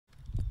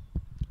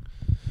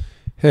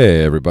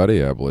Hey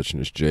everybody,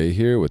 Abolitionist Jay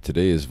here with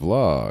today's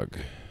vlog.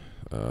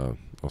 I'll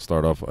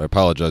start off, I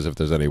apologize if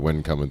there's any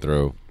wind coming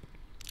through.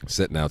 I'm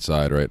sitting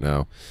outside right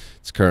now.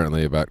 It's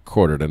currently about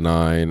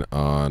 8:45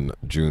 on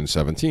June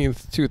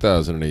 17th,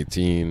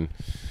 2018.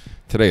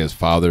 Today is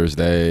Father's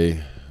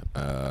Day.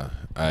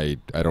 I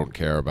don't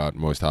care about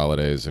most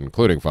holidays,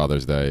 including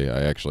Father's Day.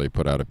 I actually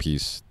put out a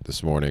piece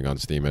this morning on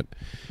Steemit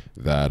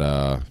that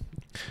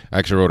I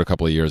actually wrote a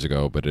couple of years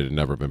ago, but it had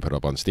never been put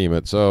up on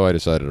Steemit, so I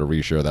decided to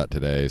reshare that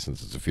today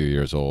since it's a few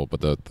years old,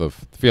 but the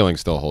feelings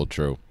still hold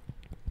true.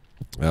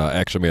 I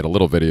actually made a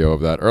little video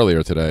of that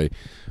earlier today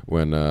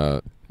when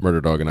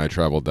Murder Dog and I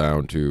traveled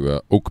down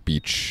to Oak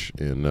Beach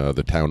in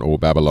the town of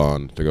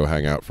Babylon to go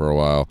hang out for a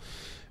while.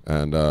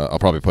 And I'll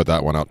probably put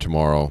that one out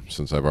tomorrow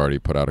since I've already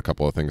put out a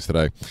couple of things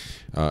today,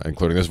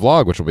 including this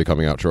vlog, which will be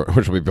coming out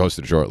which will be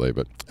posted shortly.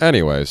 But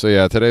anyway, so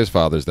yeah, today's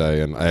Father's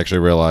Day, and I actually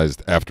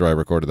realized after I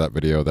recorded that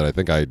video that I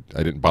think I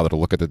didn't bother to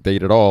look at the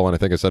date at all, and I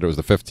think I said it was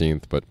the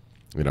 15th, but,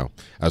 you know,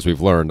 as we've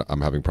learned,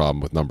 I'm having a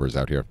problem with numbers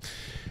out here.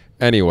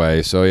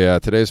 Anyway, so yeah,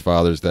 today's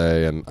Father's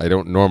Day, and I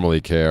don't normally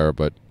care,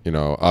 but, you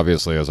know,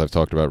 obviously, as I've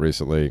talked about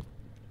recently,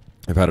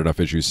 I've had enough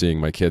issues seeing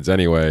my kids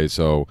anyway,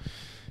 so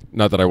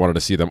not that I wanted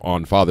to see them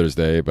on Father's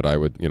Day, but I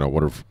would, you know,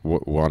 would have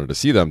wanted to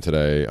see them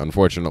today.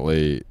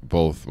 Unfortunately,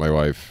 both my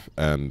wife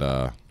and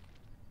the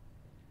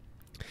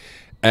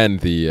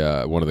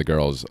one of the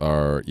girls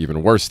are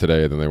even worse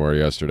today than they were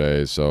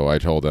yesterday. So I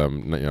told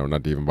them, you know,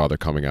 not to even bother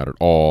coming out at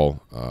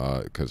all,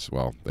 because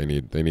well, they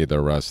need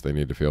their rest. They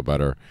need to feel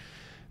better.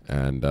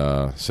 And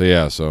so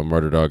yeah, so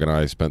Murder Dog and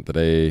I spent the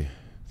day,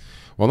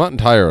 well, not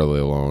entirely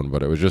alone,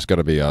 but it was just going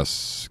to be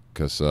us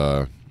because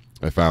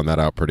I found that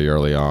out pretty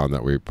early on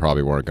that we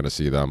probably weren't going to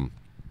see them,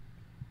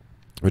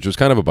 which was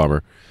kind of a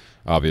bummer,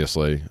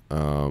 obviously,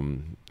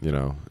 you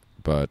know,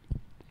 but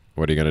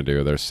what are you going to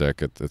do? They're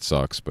sick. It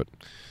sucks. But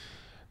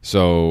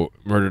so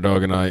Murder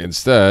Dog and I,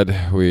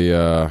 instead, we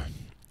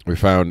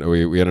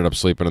ended up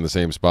sleeping in the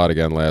same spot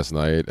again last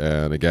night.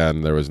 And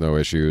again, there was no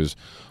issues.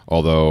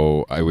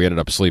 Although we ended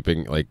up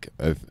sleeping, like,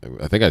 I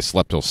think I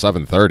slept till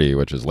 7:30,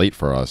 which is late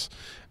for us.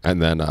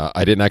 And then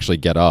I didn't actually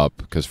get up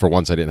because for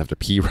once I didn't have to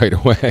pee right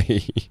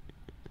away.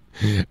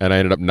 And I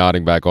ended up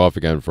nodding back off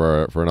again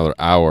for another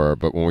hour.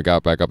 But when we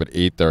got back up at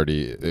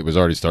 8:30, it was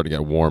already starting to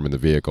get warm in the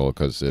vehicle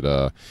because it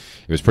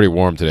was pretty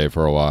warm today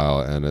for a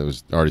while, and it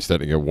was already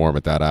starting to get warm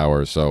at that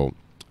hour. So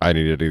I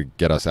needed to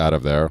get us out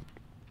of there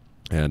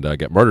and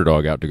get Murder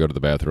Dog out to go to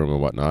the bathroom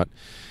and whatnot,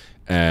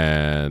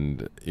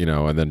 and you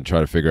know, and then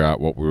try to figure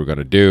out what we were going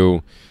to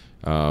do.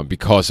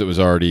 Because it was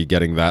already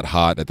getting that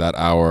hot at that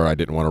hour, I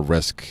didn't want to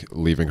risk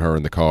leaving her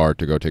in the car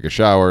to go take a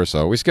shower,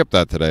 so we skipped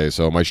that today.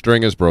 So my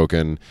string is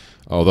broken,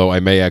 although I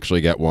may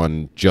actually get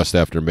one just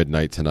after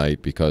midnight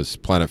tonight because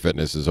Planet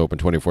Fitness is open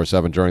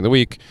 24/7 during the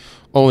week,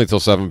 only till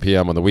 7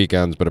 p.m. on the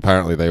weekends, but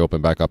apparently they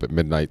open back up at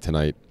midnight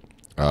tonight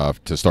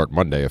to start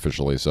Monday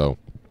officially, so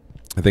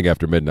I think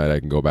after midnight I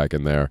can go back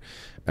in there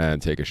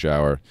and take a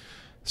shower.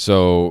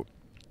 So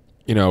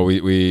you know, we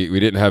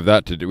didn't have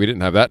that to do. We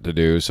didn't have that to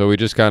do, so we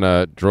just kind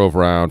of drove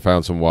around,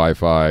 found some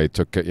Wi-Fi,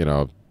 took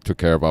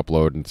care of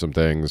uploading some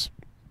things,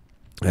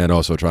 and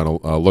also trying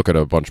to look at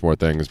a bunch more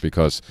things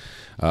because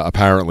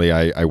apparently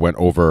I went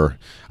over.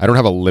 I don't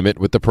have a limit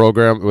with the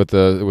program with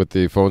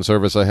the phone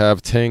service I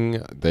have,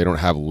 Ting. They don't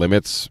have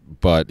limits,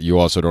 but you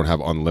also don't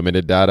have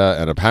unlimited data.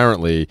 And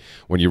apparently,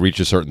 when you reach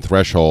a certain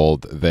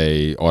threshold,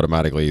 they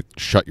automatically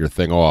shut your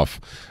thing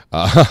off,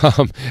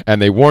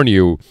 and they warn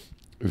you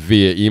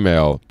via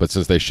email, but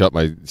since they shut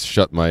my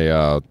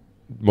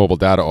mobile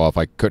data off,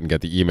 I couldn't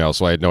get the email,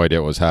 so I had no idea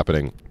what was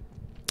happening.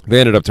 They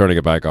ended up turning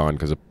it back on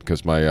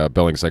because my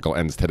billing cycle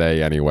ends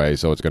today anyway,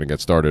 so it's going to get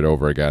started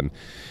over again.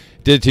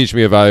 Did teach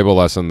me a valuable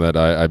lesson that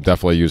I'm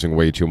definitely using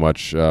way too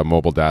much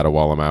mobile data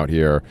while I'm out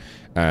here,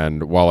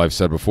 and while I've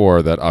said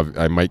before that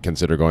I might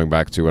consider going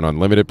back to an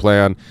unlimited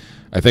plan,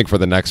 I think for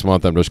the next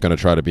month I'm just going to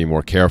try to be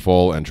more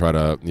careful and try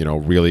to, you know,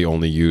 really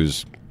only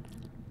use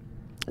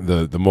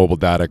the mobile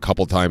data a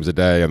couple times a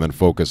day, and then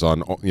focus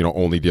on, you know,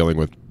 only dealing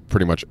with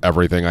pretty much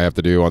everything I have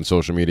to do on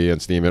social media and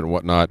Steemit and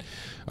whatnot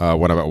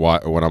when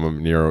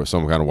I'm near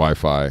some kind of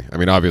Wi-Fi. I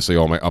mean, obviously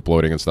all my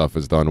uploading and stuff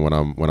is done when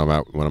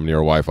I'm near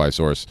a Wi-Fi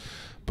source,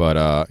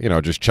 but you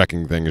know, just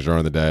checking things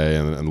during the day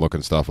and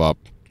looking stuff up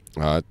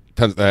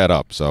tends to add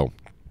up. So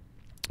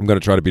I'm going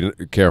to try to be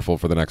careful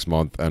for the next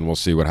month, and we'll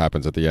see what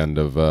happens at the end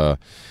of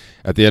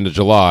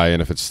July,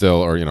 and if it's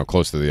still, or, you know,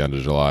 close to the end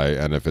of July,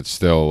 and if it's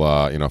still,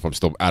 you know, if I'm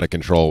still out of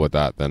control with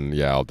that, then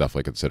yeah, I'll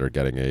definitely consider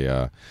getting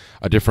a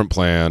different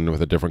plan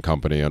with a different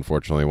company.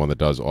 Unfortunately, one that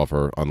does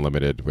offer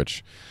unlimited,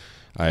 which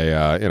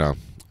I you know,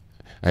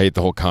 I hate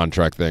the whole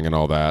contract thing and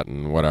all that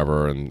and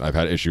whatever, and I've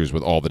had issues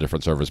with all the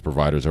different service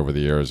providers over the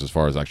years as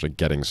far as actually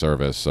getting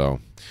service. So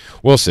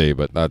we'll see,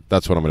 but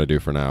that's what I'm going to do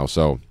for now.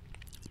 So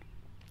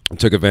I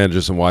took advantage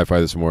of some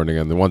Wi-Fi this morning,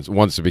 and then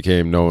once it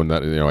became known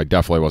that, you know, I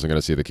definitely wasn't going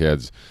to see the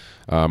kids,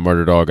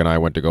 Murder Dog and I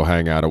went to go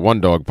hang out at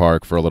one dog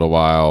park for a little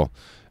while.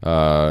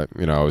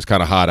 You know, it was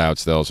kind of hot out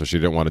still, so she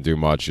didn't want to do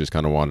much. She just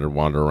kind of wanted to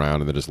wander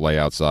around and then just lay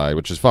outside,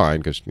 which is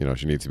fine because, you know,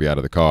 she needs to be out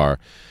of the car.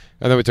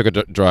 And then we took a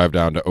drive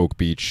down to Oak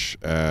Beach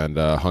and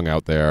hung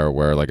out there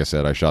where, like I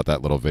said, I shot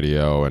that little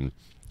video and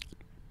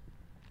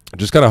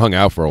just kind of hung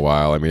out for a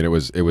while. I mean, it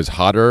was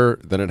hotter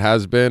than it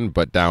has been,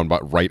 but down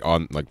but right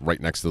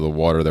next to the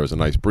water, there was a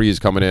nice breeze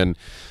coming in.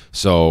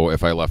 So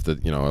if I left it,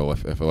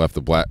 if I left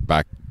the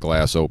back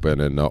glass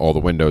open and all the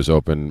windows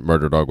open,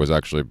 Murder Dog was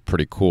actually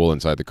pretty cool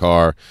inside the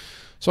car.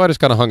 So I just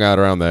kind of hung out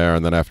around there,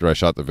 and then after I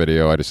shot the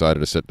video, I decided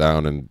to sit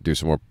down and do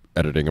some more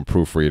editing and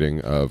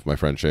proofreading of my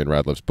friend Shane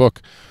Radliff's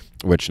book,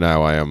 which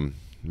now I am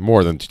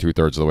more than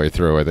 2/3 of the way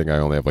through. I think I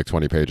only have like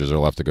 20 pages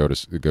left to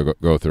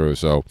go through.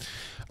 So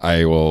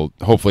I will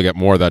hopefully get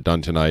more of that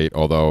done tonight,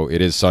 although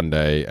it is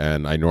Sunday,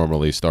 and I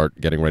normally start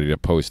getting ready to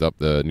post up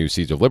the new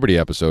Seeds of Liberty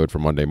episode for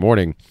Monday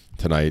morning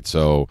tonight.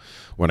 So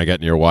when I get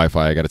near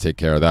Wi-Fi, I got to take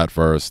care of that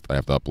first. I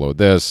have to upload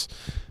this.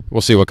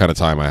 We'll see what kind of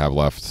time I have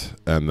left,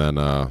 and then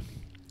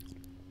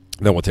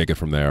we'll take it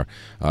from there.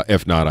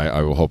 If not,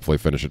 I will hopefully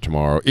finish it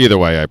tomorrow. Either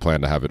way, I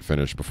plan to have it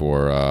finished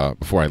before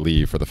I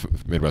leave for the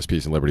Midwest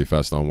Peace and Liberty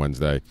Fest on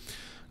Wednesday.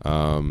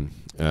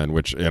 And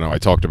which, I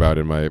talked about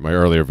in my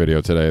earlier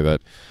video today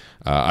that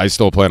I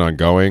still plan on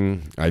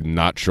going. I'm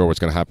not sure what's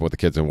going to happen with the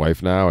kids and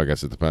wife now. I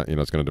guess it's going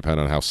to depend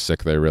on how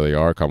sick they really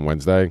are come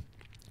Wednesday.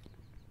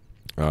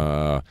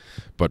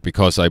 But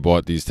because I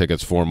bought these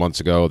tickets 4 months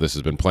ago, this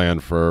has been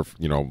planned for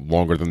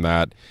longer than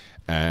that,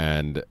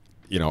 and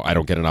I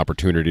don't get an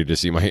opportunity to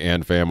see my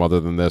Ann fam other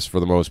than this for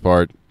the most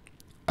part.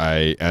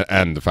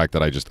 And the fact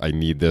that I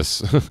need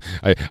this,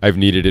 I've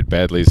needed it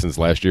badly since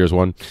last year's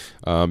one,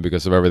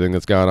 because of everything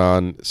that's gone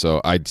on.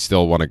 So I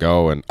still want to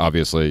go, and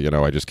obviously,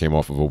 I just came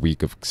off of a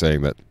week of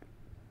saying that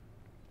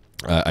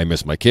I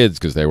miss my kids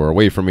because they were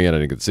away from me and I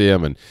didn't get to see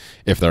them. And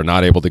if they're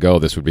not able to go,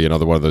 this would be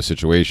another one of those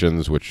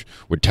situations which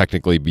would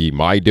technically be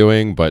my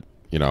doing. But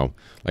like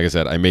I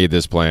said, I made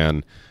this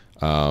plan.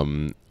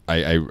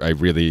 I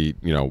really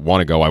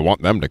want to go. I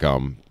want them to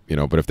come.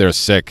 But if they're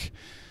sick,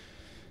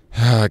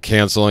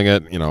 canceling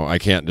it, I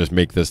can't just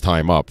make this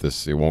time up.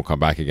 It won't come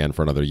back again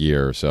for another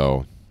year.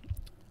 So,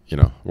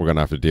 we're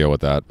gonna have to deal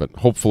with that. But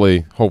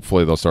hopefully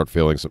they'll start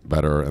feeling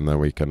better, and then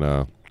we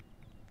can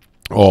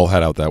all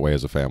head out that way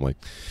as a family.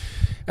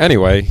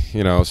 Anyway,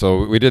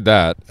 so we did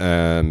that,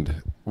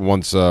 and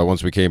once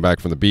we came back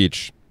from the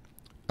beach,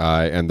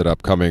 I ended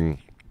up coming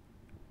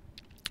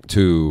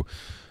to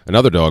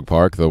another dog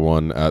park, the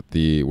one at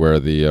where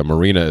the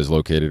marina is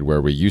located,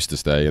 where we used to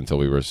stay until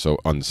we were so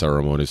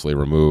unceremoniously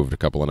removed a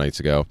couple of nights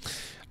ago.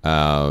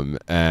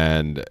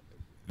 And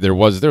there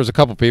was a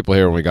couple people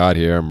here when we got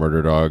here.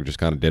 Murder Dog just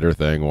kind of did her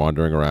thing,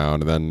 wandering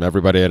around, and then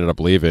everybody ended up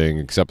leaving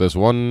except this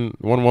one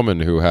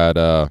woman who had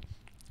a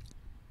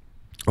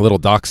little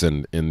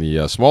dachshund in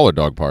the smaller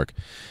dog park.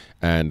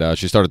 And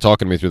she started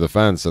talking to me through the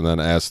fence, and then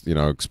asked,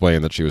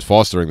 explained that she was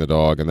fostering the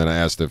dog, and then I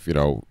asked if,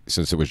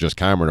 since it was just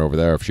Cameron over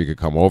there, if she could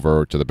come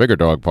over to the bigger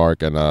dog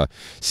park and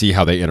see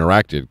how they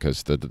interacted,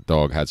 because the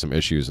dog had some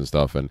issues and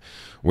stuff. And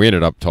we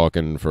ended up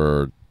talking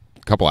for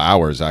a couple of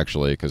hours,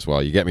 actually, because,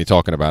 well, you get me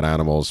talking about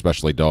animals,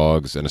 especially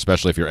dogs, and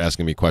especially if you're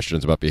asking me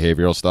questions about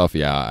behavioral stuff,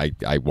 yeah,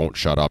 I won't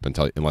shut up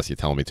unless you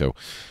tell me to,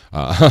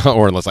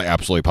 or unless I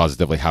absolutely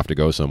positively have to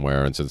go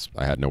somewhere. And since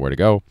I had nowhere to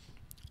go,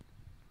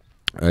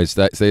 I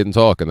stayed and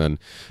talked, and then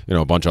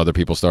a bunch of other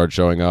people started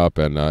showing up,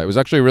 and it was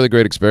actually a really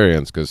great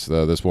experience because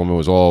this woman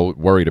was all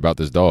worried about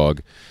this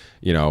dog,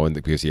 and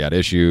because he had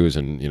issues,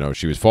 and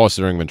she was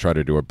fostering him and tried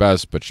to do her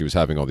best, but she was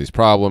having all these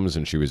problems,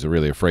 and she was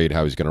really afraid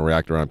how he was going to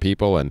react around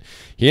people, and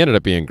he ended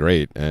up being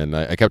great. And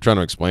I kept trying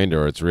to explain to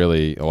her, it's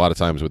really, a lot of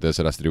times with this,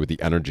 it has to do with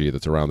the energy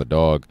that's around the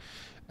dog.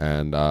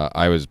 And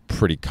I was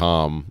pretty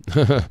calm,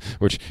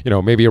 which,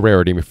 may be a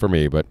rarity for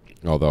me, but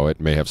although it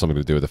may have something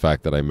to do with the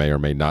fact that I may or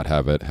may not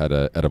have had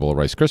an edible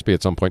Rice Krispie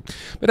at some point.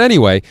 But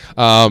anyway,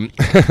 the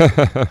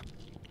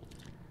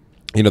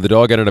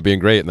dog ended up being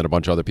great, and then a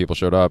bunch of other people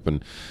showed up,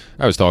 and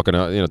I was talking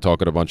to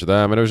a bunch of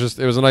them, and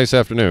it was a nice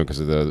afternoon because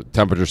the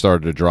temperature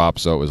started to drop,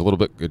 so it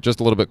was just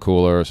a little bit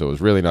cooler, so it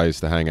was really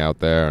nice to hang out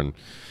there. And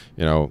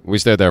we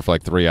stayed there for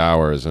like 3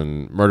 hours,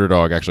 and Murder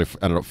Dog actually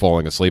ended up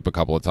falling asleep a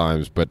couple of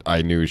times, but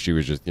I knew she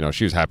was just,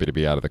 she was happy to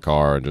be out of the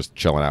car and just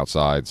chilling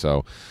outside,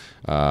 so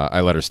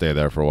I let her stay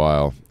there for a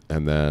while.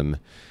 And then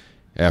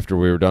after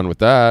we were done with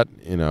that,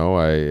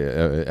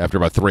 after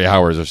about 3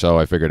 hours or so,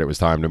 I figured it was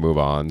time to move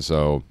on.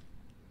 So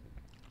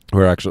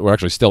we're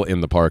actually still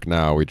in the park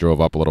now. We drove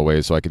up a little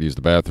ways so I could use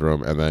the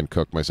bathroom and then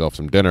cook myself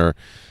some dinner.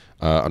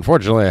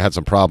 Unfortunately, I had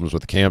some problems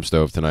with the camp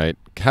stove tonight.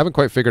 Haven't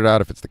quite figured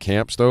out if it's the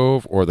camp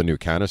stove or the new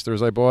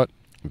canisters I bought,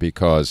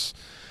 because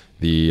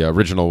the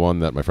original one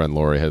that my friend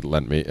Lori had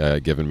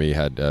given me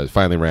had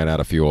finally ran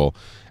out of fuel,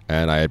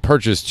 and I had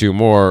purchased two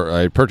more. I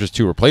had purchased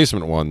two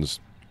replacement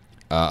ones.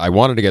 I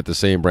wanted to get the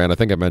same brand. I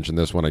think I mentioned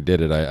this when I did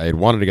it. I had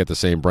wanted to get the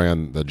same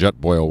brand, the Jet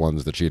Boil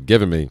ones that she had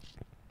given me,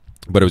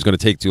 but it was going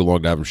to take too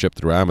long to have them shipped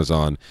through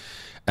Amazon.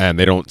 And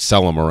they don't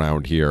sell them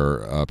around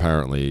here,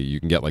 apparently. You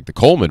can get like the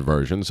Coleman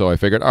version. So I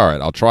figured, all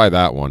right, I'll try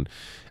that one.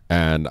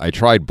 And I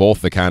tried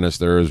both the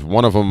canisters.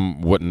 One of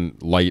them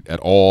wouldn't light at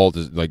all.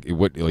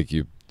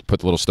 You put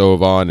the little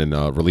stove on and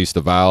released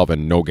the valve,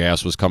 and no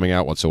gas was coming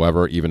out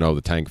whatsoever, even though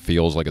the tank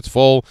feels like it's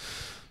full.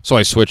 So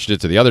I switched it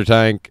to the other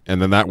tank,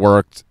 and then that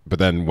worked, but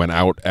then went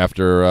out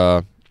after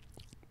a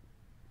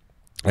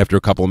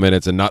couple of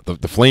minutes, and not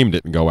the flame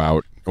didn't go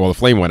out. Well, the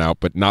flame went out,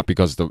 but not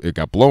because it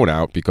got blown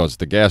out, because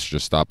the gas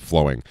just stopped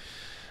flowing.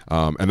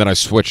 And then I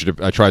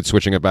tried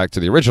switching it back to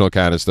the original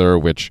canister,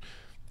 which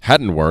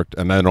hadn't worked,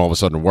 and then all of a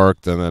sudden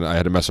worked, and then I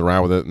had to mess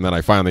around with it, and then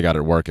I finally got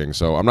it working.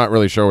 So I'm not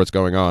really sure what's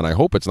going on. I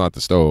hope it's not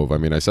the stove. I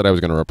mean, I said I was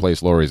going to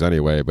replace Lori's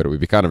anyway, but it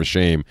would be kind of a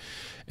shame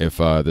if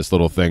this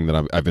little thing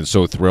that I've been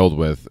so thrilled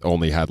with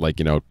only had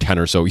 10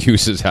 or so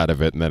uses out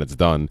of it, and then it's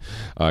done,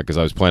 because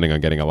I was planning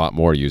on getting a lot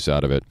more use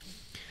out of it.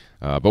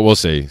 But we'll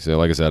see. So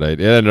like I said, it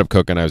ended up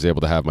cooking. I was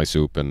able to have my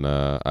soup, and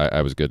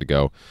I was good to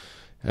go.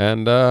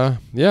 And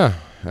yeah,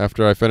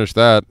 after I finished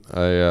that,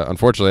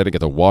 unfortunately I didn't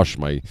get to wash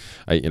I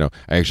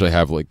actually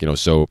have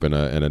soap and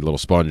a little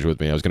sponge with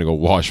me. I was gonna go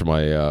wash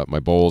my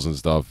bowls and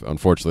stuff.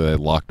 Unfortunately, they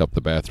locked up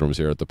the bathrooms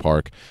here at the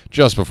park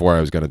just before I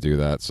was gonna do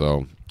that.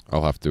 So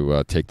I'll have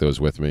to take those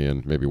with me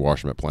and maybe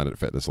wash them at Planet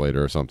Fitness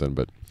later or something.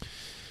 But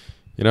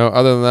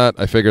other than that,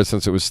 I figured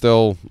since it was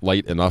still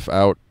light enough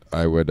out,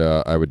 I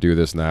would do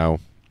this now.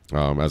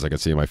 As I can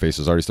see, my face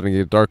is already starting to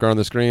get darker on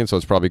the screen, so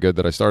it's probably good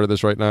that I started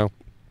this right now.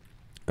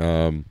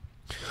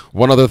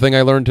 One other thing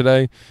I learned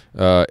today,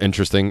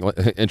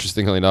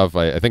 interestingly enough,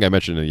 I think I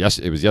mentioned I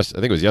think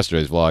it was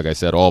yesterday's vlog. I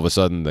said all of a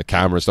sudden the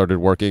camera started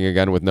working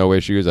again with no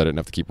issues. I didn't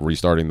have to keep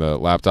restarting the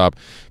laptop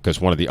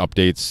because one of the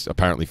updates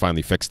apparently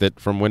finally fixed it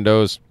from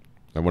Windows,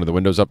 one of the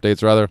Windows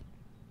updates rather,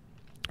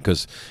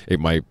 because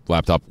my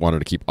laptop wanted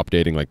to keep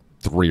updating like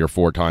 3 or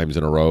 4 times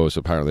in a row. So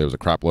apparently there was a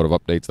crap load of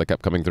updates that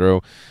kept coming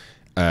through.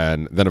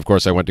 And then, of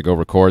course, I went to go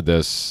record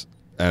this,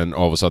 and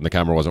all of a sudden the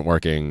camera wasn't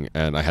working,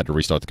 and I had to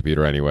restart the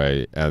computer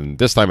anyway. And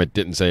this time it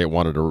didn't say it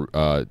wanted to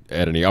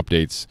add any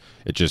updates.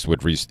 It just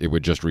would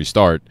just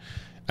restart.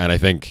 And I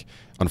think,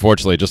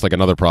 unfortunately, just like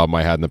another problem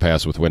I had in the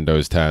past with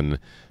Windows 10,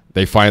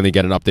 they finally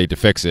get an update to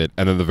fix it,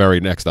 and then the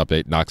very next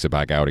update knocks it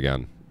back out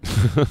again.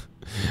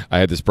 I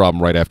had this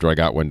problem right after I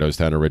got Windows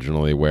 10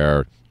 originally,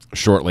 where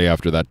shortly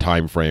after that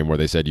time frame where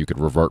they said you could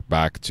revert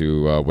back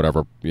to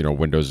whatever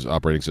Windows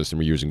operating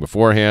system you're using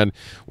beforehand,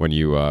 when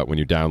you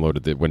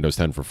downloaded the Windows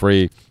 10 for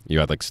free, you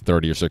had like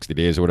 30 or 60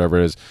 days or whatever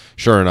it is.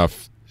 Sure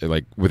enough,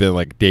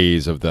 within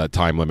days of that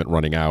time limit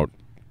running out,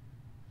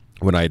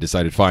 when I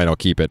decided fine, I'll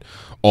keep it,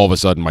 all of a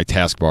sudden my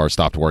taskbar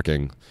stopped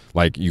working.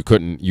 Like you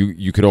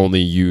could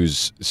only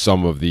use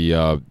some of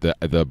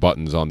the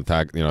buttons on the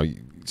tag.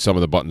 Some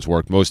of the buttons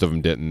worked, most of them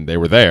didn't. They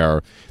were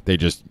there. They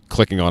just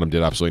clicking on them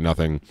did absolutely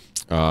nothing.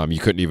 You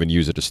couldn't even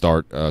use it to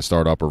start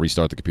up or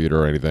restart the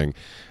computer or anything.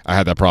 I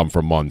had that problem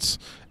for months,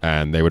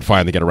 and they would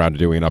finally get around to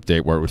doing an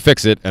update where it would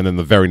fix it, and then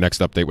the very next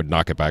update would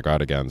knock it back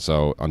out again.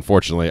 So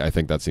unfortunately, I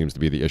think that seems to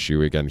be the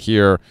issue again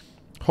here.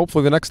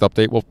 Hopefully the next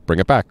update will bring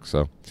it back.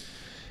 So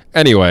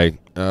anyway,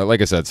 like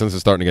I said, since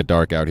it's starting to get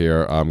dark out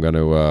here, I'm going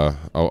to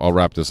I'll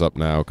wrap this up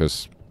now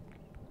because,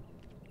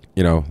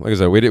 like I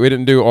said, we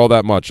didn't do all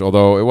that much,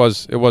 although it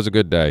was a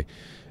good day,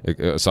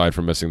 aside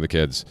from missing the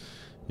kids.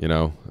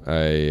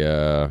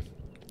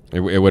 It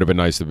would have been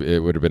nice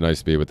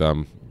to be with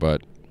them,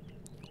 but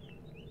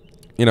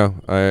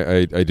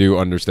I do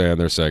understand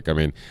they're sick. I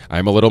mean,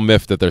 I'm a little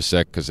miffed that they're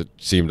sick because it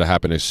seemed to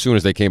happen as soon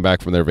as they came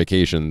back from their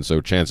vacation.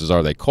 So chances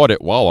are they caught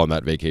it while on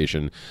that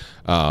vacation,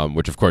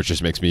 which of course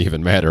just makes me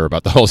even madder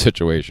about the whole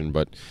situation.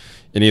 But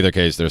in either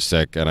case, they're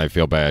sick, and I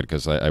feel bad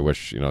because I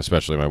wish,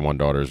 especially my one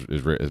daughter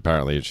is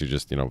apparently she's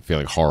just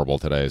feeling horrible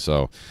today.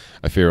 So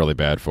I feel really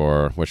bad for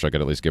her. Wish I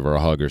could at least give her a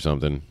hug or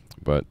something,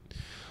 but.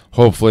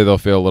 Hopefully they'll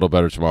feel a little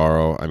better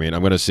tomorrow. I mean, I'm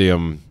going to see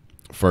them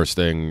first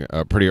thing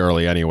pretty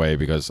early anyway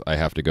because I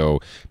have to go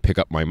pick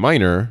up my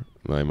miner,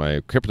 my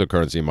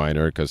cryptocurrency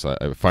miner, because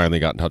I finally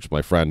got in touch with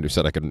my friend who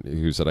said I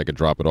could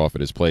drop it off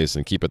at his place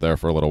and keep it there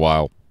for a little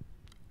while.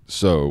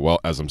 So,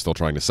 as I'm still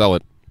trying to sell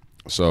it.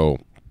 So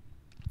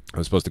I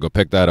was supposed to go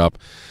pick that up,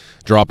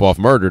 drop off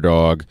Murder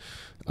Dog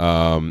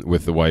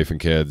with the wife and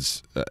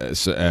kids,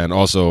 and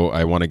also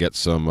I want to get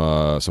some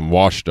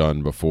wash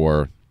done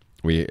before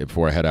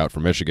I head out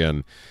for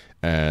Michigan.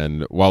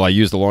 And while I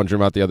used the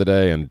laundromat the other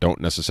day and don't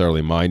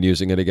necessarily mind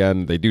using it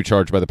again, they do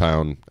charge by the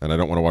pound, and I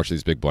don't want to wash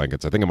these big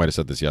blankets. I think I might have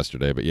said this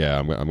yesterday, but yeah,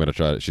 I'm gonna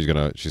try. She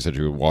said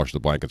she would wash the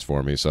blankets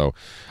for me, so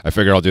I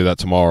figure I'll do that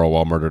tomorrow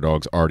while Murder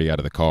Dog's already out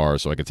of the car,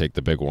 so I can take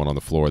the big one on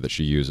the floor that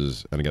she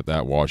uses and get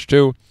that washed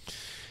too.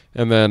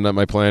 And then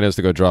my plan is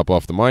to go drop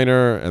off the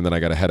miner, and then I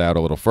got to head out a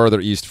little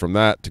further east from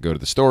that to go to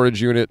the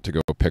storage unit to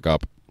go pick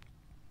up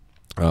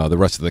the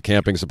rest of the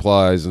camping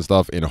supplies and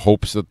stuff in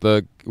hopes that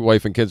the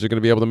wife and kids are going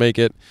to be able to make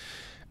it.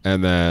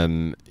 And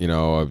then, I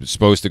was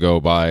supposed to go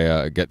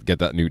buy get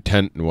that new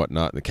tent and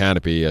whatnot, the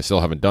canopy. I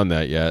still haven't done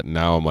that yet. And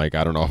now I'm like,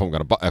 I don't know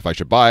if I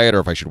should buy it or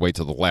if I should wait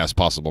till the last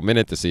possible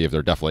minute to see if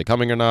they're definitely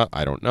coming or not.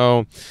 I don't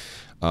know.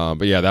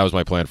 But yeah, that was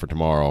my plan for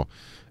tomorrow.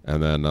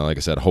 And then, like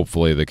I said,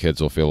 hopefully the kids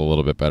will feel a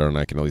little bit better and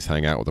I can at least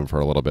hang out with them for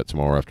a little bit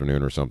tomorrow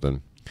afternoon or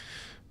something.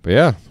 But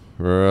yeah.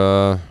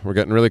 We're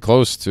getting really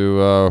close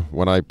to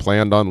when I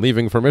planned on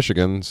leaving for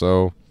Michigan,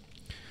 so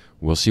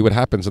we'll see what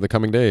happens in the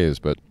coming days.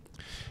 But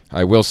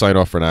I will sign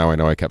off for now. I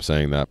know I kept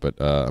saying that, but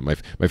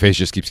my face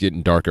just keeps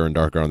getting darker and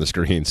darker on the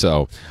screen.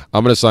 So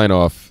I'm going to sign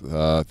off.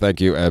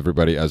 Thank you,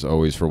 everybody, as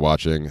always, for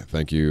watching.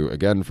 Thank you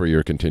again for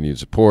your continued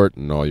support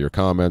and all your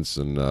comments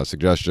and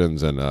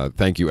suggestions. And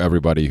thank you,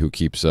 everybody who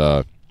keeps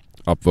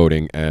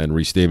upvoting and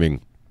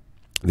resteaming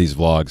these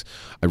vlogs.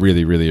 I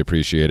really, really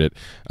appreciate it.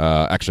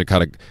 Actually,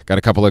 got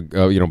a couple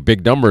of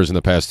big numbers in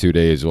the past 2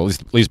 days. Well,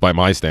 at least by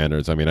my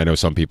standards. I mean, I know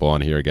some people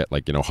on here get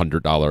like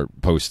 $100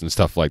 posts and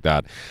stuff like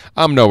that.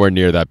 I'm nowhere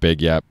near that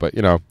big yet, but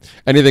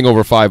anything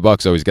over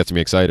 $5 always gets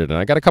me excited. And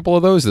I got a couple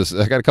of those.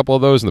 I got a couple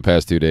of those in the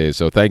past 2 days.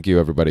 So thank you,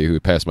 everybody who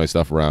passed my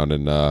stuff around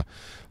and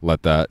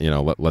let that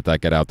let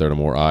that get out there to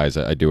more eyes.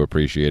 I do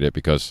appreciate it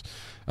because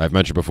I've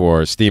mentioned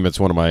before, Steam. It's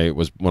one of my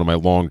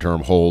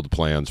long-term hold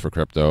plans for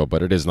crypto,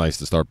 but it is nice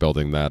to start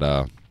building that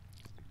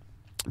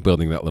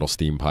little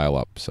Steam pile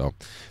up. So,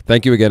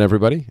 thank you again,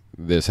 everybody.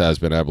 This has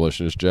been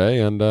Abolitionist Jay,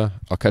 and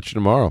I'll catch you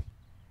tomorrow.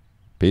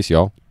 Peace,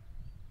 y'all.